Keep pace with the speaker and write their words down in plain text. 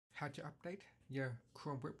how to update your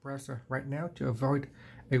Chrome web browser right now to avoid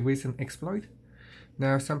a recent exploit.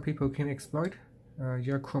 Now some people can exploit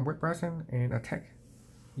your Chrome web browser and attack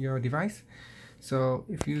your device. So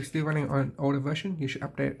if you're still running on older version, you should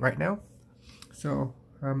update right now. So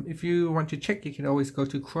if you want to check, you can always go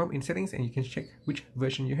to Chrome in settings and you can check which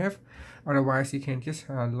version you have. Otherwise, you can just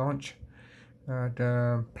launch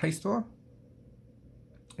the Play Store,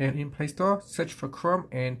 and in Play Store search for Chrome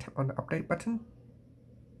and tap on the update button,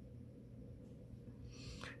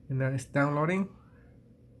 and now it's downloading.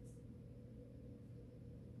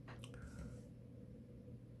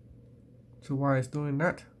 So while it's doing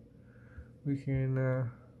that, we can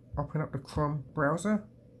open up the Chrome browser,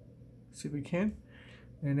 see if we can,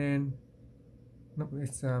 and then no,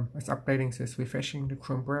 it's updating, so it's refreshing the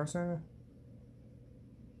Chrome browser.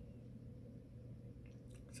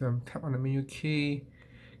 So tap on the menu key,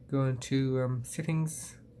 go into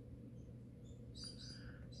settings,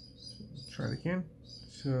 try it again.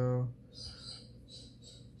 So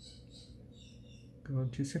go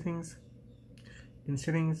into settings, in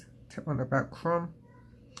settings tap on about Chrome.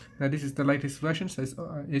 Now this is the latest version, so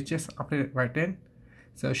it's just updated right then,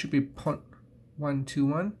 so it should be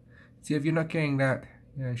 0.121. So if you're not getting that,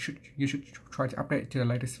 you should try to update to the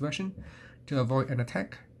latest version to avoid an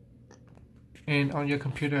attack. And on your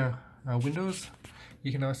computer Windows,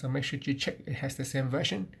 you can also make sure you check it has the same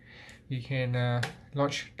version. You can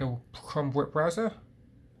launch the Chrome web browser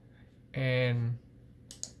and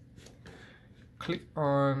click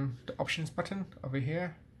on the options button over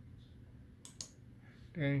here,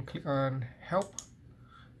 then click on help,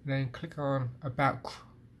 then click on about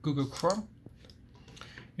Google Chrome.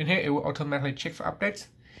 In here it will automatically check for updates.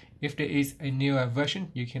 If there is a newer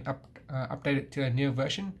version, you can update it to a new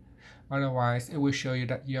version. Otherwise it will show you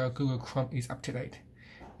that your Google Chrome is up to date,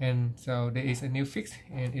 and so there is a new fix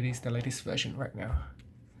and it is the latest version right now.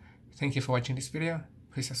 Thank you for watching this video.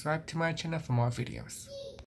 Please subscribe to my channel for more videos.